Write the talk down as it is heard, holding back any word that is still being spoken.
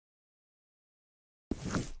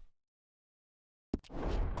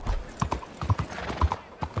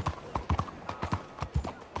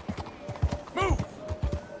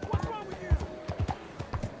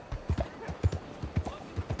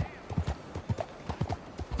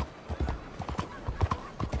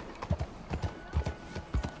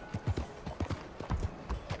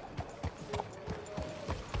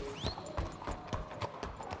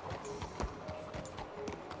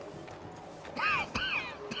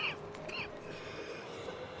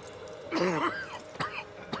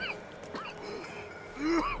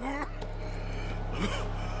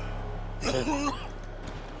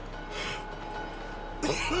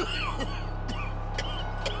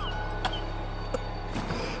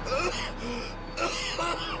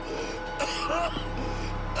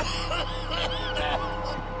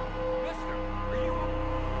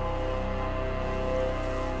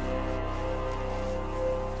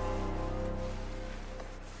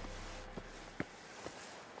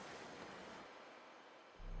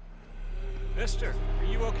Mister, are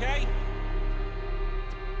you okay?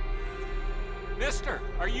 Mister,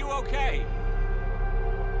 are you okay?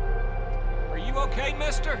 Are you okay,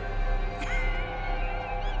 mister?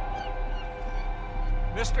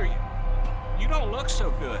 Mister, you don't look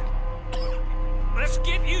so good. Let's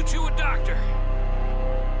get you to a doctor.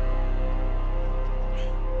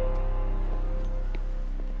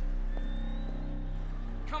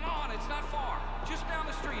 Come on, it's not far. Just down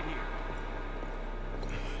the street here.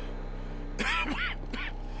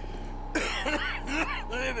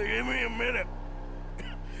 Give me a minute.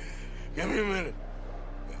 Give me a minute.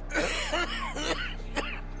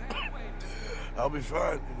 I'll be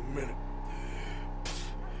fine in a minute.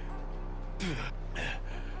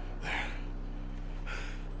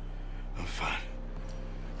 I'm fine.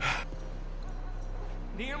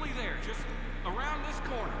 Nearly there, just around this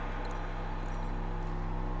corner.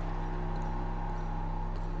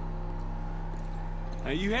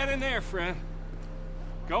 Now you head in there, friend.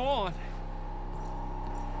 Go on.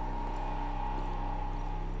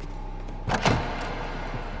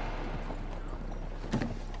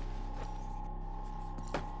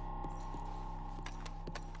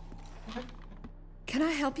 Can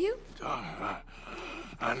I help you?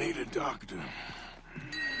 I need a doctor.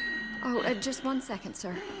 Oh, just 1 second,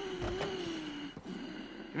 sir.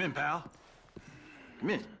 Come in, pal.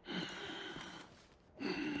 Come in.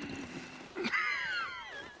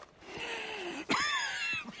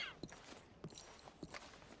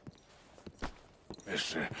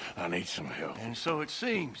 Mister, I need some help. And so it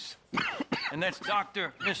seems. And that's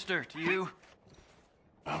Dr. Mister to you?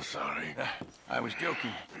 I'm sorry. I was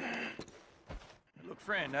joking. Look,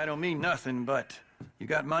 friend, I don't mean nothing, but you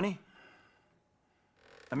got money?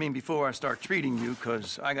 I mean, before I start treating you,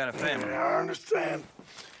 'cause I got a family. Yeah, I understand.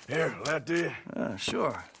 Here, that do.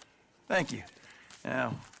 Sure. Thank you.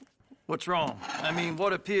 Now, what's wrong? I mean,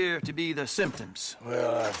 what appear to be the symptoms?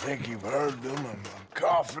 Well, I think you've heard them. I'm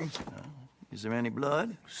coughing. Is there any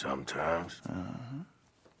blood? Sometimes.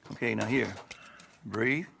 Okay, now here.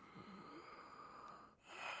 Breathe.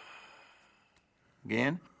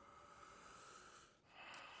 Again.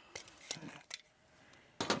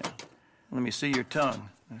 Let me see your tongue.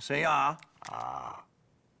 Now say ah. Ah.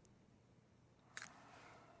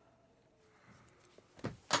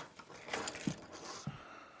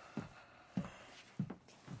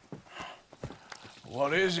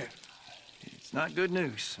 What is it? It's not good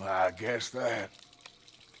news. I guess that.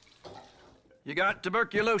 You got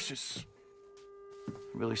tuberculosis.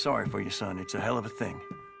 Really sorry for you, son. It's a hell of a thing.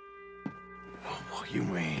 What you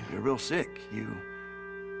mean? You're real sick.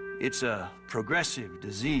 It's a progressive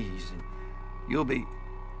disease, and you'll be...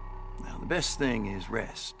 Now, the best thing is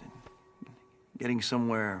rest, and getting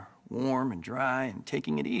somewhere warm and dry and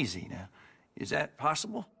taking it easy. Now, is that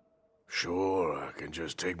possible? Sure, I can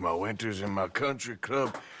just take my winters in my country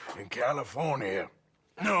club in California.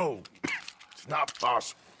 No, it's not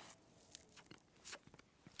possible.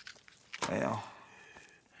 Well,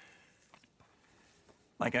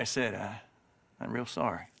 like I said, I'm real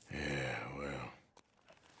sorry. Yeah,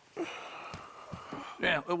 well...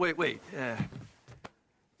 Yeah, wait.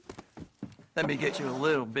 Let me get you a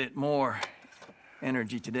little bit more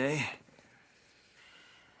energy today.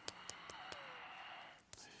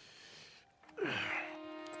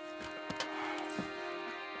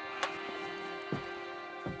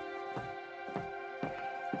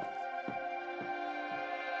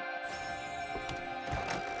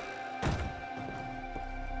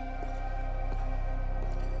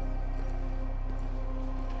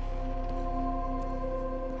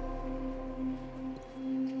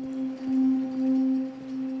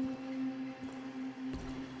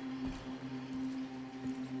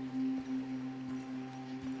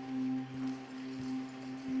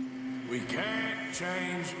 We can't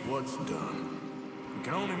change what's done. We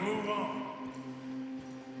can only move on.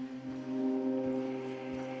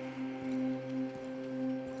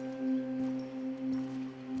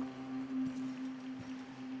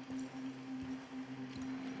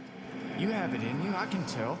 You have it in you, I can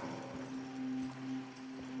tell.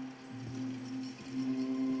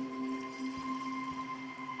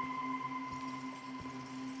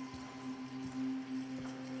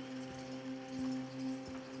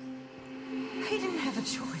 He didn't have a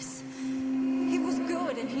choice. He was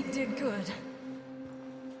good and he did good.